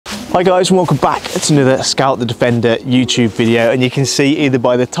Hi guys, and welcome back to another Scout the Defender YouTube video, and you can see either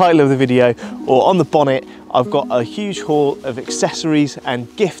by the title of the video or on the bonnet I've got a huge haul of accessories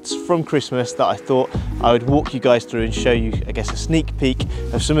and gifts from Christmas that I thought I would walk you guys through and show you, I guess, a sneak peek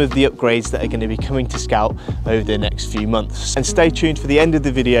of some of the upgrades that are going to be coming to Scout over the next few months. And stay tuned for the end of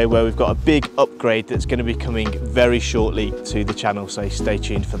the video where we've got a big upgrade that's going to be coming very shortly to the channel, so stay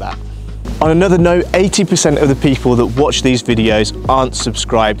tuned for that. On another note, 80% of the people that watch these videos aren't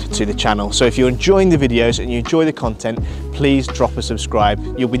subscribed to the channel. So if you're enjoying the videos and you enjoy the content, please drop a subscribe.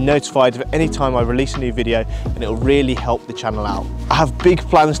 You'll be notified of any time I release a new video and it'll really help the channel out. I have big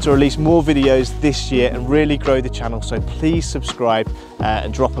plans to release more videos this year and really grow the channel, so please subscribe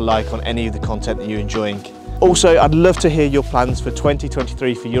and drop a like on any of the content that you're enjoying. Also, I'd love to hear your plans for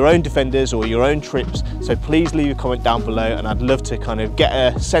 2023 for your own Defenders or your own trips, so please leave a comment down below and I'd love to kind of get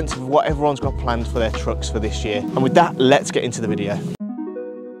a sense of what everyone's got planned for their trucks for this year. And with that, let's get into the video.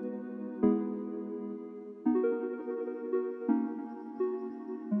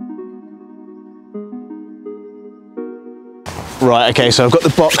 Right, okay, so I've got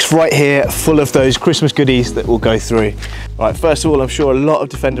the box right here full of those Christmas goodies that we'll go through. Right, first of all, I'm sure a lot of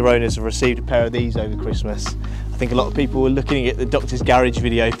Defender owners have received a pair of these over Christmas. I think a lot of people were looking at the Doctor's Garage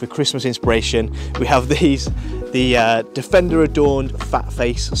video for Christmas inspiration. We have these, the Defender adorned fat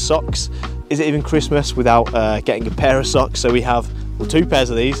face socks. Is it even Christmas without getting a pair of socks? So we have, well, two pairs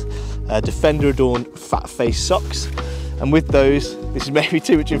of these, Defender adorned fat face socks. And with those, this is maybe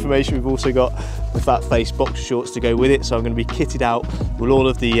too much information, we've also got the Fat Face boxer shorts to go with it. So I'm going to be kitted out with all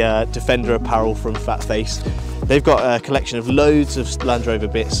of the Defender apparel from Fat Face. They've got a collection of loads of Land Rover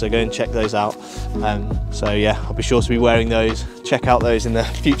bits, so go and check those out. So yeah, I'll be sure to be wearing those. Check out those in the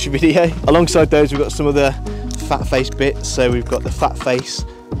future video. Alongside those, we've got some of the Fat Face bits. So we've got the Fat Face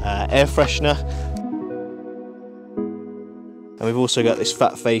air freshener. And we've also got this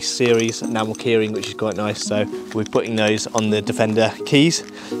Fat Face series enamel keyring, which is quite nice. So we're putting those on the Defender keys.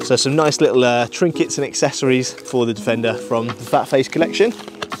 So some nice little trinkets and accessories for the Defender from the Fat Face collection.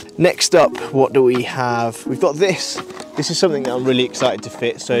 Next up, what do we have? We've got this. This is something that I'm really excited to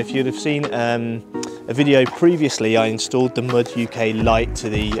fit. So if you'd have seen a video previously, I installed the Mud UK light to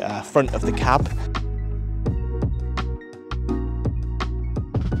the front of the cab.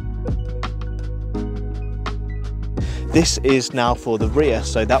 This is now for the rear,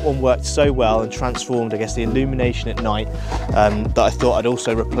 so that one worked so well and transformed, I guess, the illumination at night that I thought I'd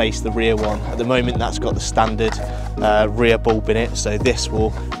also replace the rear one. At the moment, that's got the standard rear bulb in it, so this will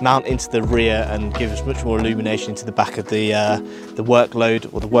mount into the rear and give us much more illumination into the back of the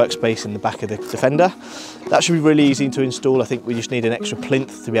workload or the workspace in the back of the Defender. That should be really easy to install. I think we just need an extra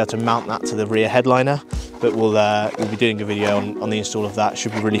plinth to be able to mount that to the rear headliner, but we'll be doing a video on the install of that. It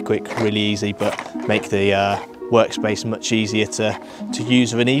should be really quick, really easy, but make the workspace much easier to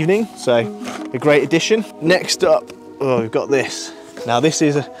use of an evening. So a great addition. Next up, oh, we've got this. Now this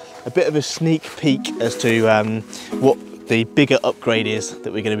is a bit of a sneak peek as to what the bigger upgrade is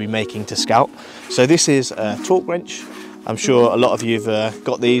that we're going to be making to Scout. So this is a torque wrench. I'm sure a lot of you have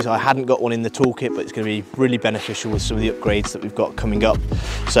got these. I hadn't got one in the toolkit, but it's going to be really beneficial with some of the upgrades that we've got coming up.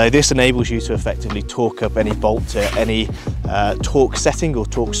 So this enables you to effectively torque up any bolt to any torque setting or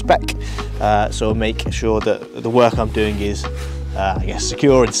torque spec. So I'll make sure that the work I'm doing is, I guess,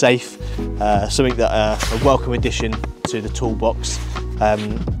 secure and safe. Something that a welcome addition to the toolbox.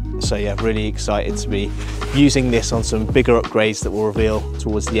 So yeah, really excited to be using this on some bigger upgrades that we'll reveal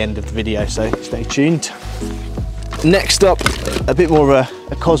towards the end of the video. So stay tuned. Next up, a bit more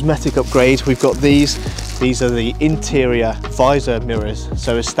of a cosmetic upgrade. We've got these. These are the interior visor mirrors.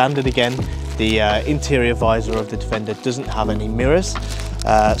 So as standard again, the interior visor of the Defender doesn't have any mirrors.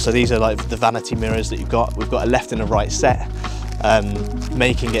 So these are like the vanity mirrors that you've got. We've got a left and a right set,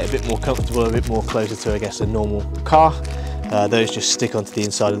 making it a bit more comfortable, a bit more closer to, I guess, a normal car. Those just stick onto the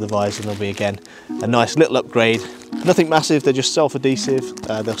inside of the visor and they'll be, again, a nice little upgrade. Nothing massive, they're just self-adhesive.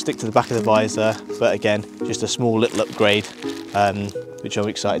 They'll stick to the back of the visor, but again, just a small little upgrade, which I'm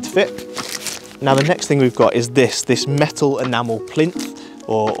excited to fit. Now the next thing we've got is this metal enamel plinth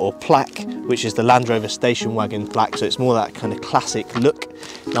or plaque, which is the Land Rover station wagon plaque, so it's more that kind of classic look.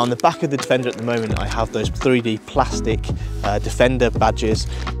 Now on the back of the Defender at the moment, I have those 3D plastic Defender badges.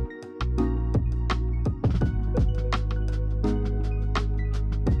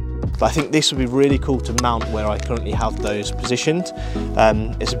 But I think this would be really cool to mount where I currently have those positioned.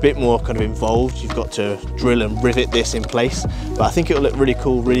 It's a bit more kind of involved. You've got to drill and rivet this in place, but I think it'll look really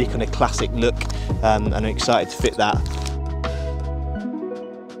cool, really kind of classic look, and I'm excited to fit that.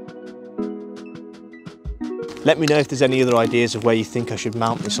 Let me know if there's any other ideas of where you think I should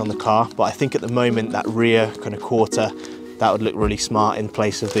mount this on the car, but I think at the moment that rear kind of quarter that would look really smart in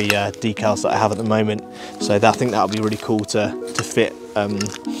place of the decals that I have at the moment. So I think that would be really cool to fit.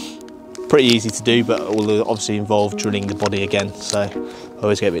 Pretty easy to do, but will obviously involve drilling the body again. So I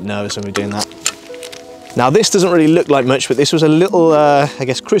always get a bit nervous when we're doing that. Now this doesn't really look like much, but this was a little, I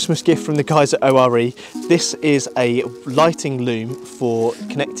guess, Christmas gift from the guys at ORE. This is a lighting loom for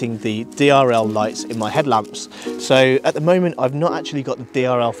connecting the DRL lights in my headlamps. So at the moment, I've not actually got the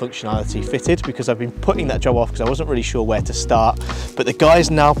DRL functionality fitted because I've been putting that job off because I wasn't really sure where to start. But the guys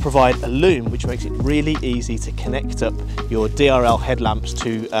now provide a loom, which makes it really easy to connect up your DRL headlamps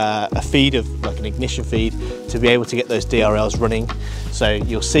to a feed of, like an ignition feed, to be able to get those DRLs running. So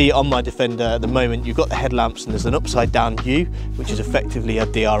you'll see on my Defender at the moment, you've got the headlamps and there's an upside down U, which is effectively a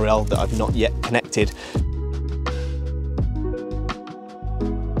DRL that I've not yet connected.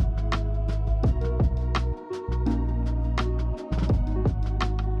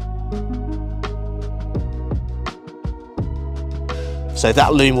 So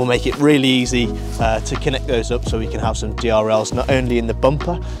that loom will make it really easy to connect those up so we can have some DRLs not only in the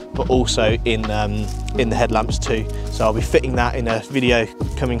bumper but also in the headlamps too. So I'll be fitting that in a video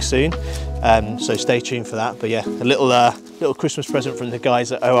coming soon, so stay tuned for that. But yeah, a little Christmas present from the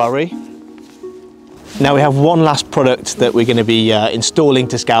guys at ORE. Now we have one last product that we're going to be installing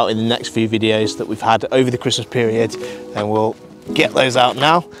to Scout in the next few videos that we've had over the Christmas period, and we'll get those out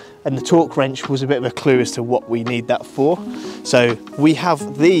now. And the torque wrench was a bit of a clue as to what we need that for. So we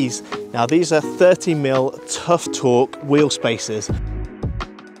have these. Now these are 30mm tough torque wheel spacers.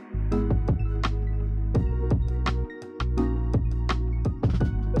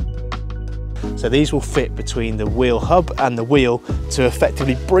 So these will fit between the wheel hub and the wheel to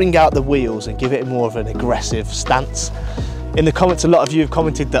effectively bring out the wheels and give it more of an aggressive stance. In the comments, a lot of you have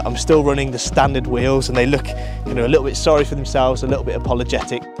commented that I'm still running the standard wheels and they look, you know, a little bit sorry for themselves, a little bit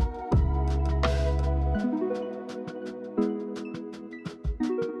apologetic.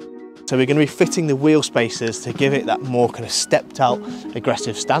 So we're going to be fitting the wheel spacers to give it that more kind of stepped out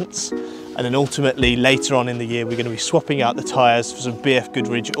aggressive stance. And then ultimately later on in the year, we're going to be swapping out the tyres for some BF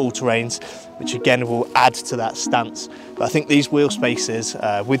Goodrich all-terrains, which again will add to that stance. But I think these wheel spacers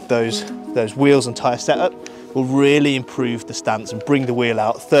with those wheels and tyre setup will really improve the stance and bring the wheel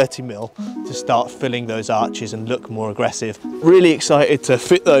out 30mm to start filling those arches and look more aggressive. Really excited to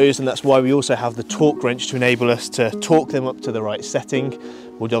fit those, and that's why we also have the torque wrench to enable us to torque them up to the right setting.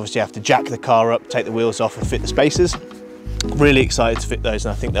 We'll obviously have to jack the car up, take the wheels off and fit the spacers. Really excited to fit those,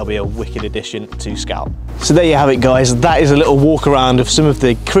 and I think they'll be a wicked addition to Scout. So there you have it guys, that is a little walk around of some of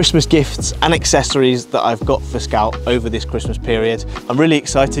the Christmas gifts and accessories that I've got for Scout over this Christmas period. I'm really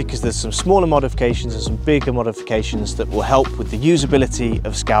excited because there's some smaller modifications and some bigger modifications that will help with the usability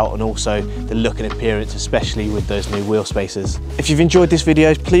of Scout and also the look and appearance, especially with those new wheel spacers. If you've enjoyed this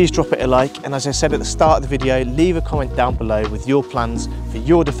video, please drop it a like, and as I said at the start of the video, leave a comment down below with your plans for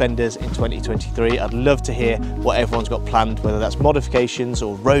your Defenders in 2023. I'd love to hear what everyone's got planned, whether that's modifications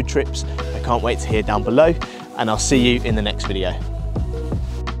or road trips. I can't wait to hear down below, and I'll see you in the next video.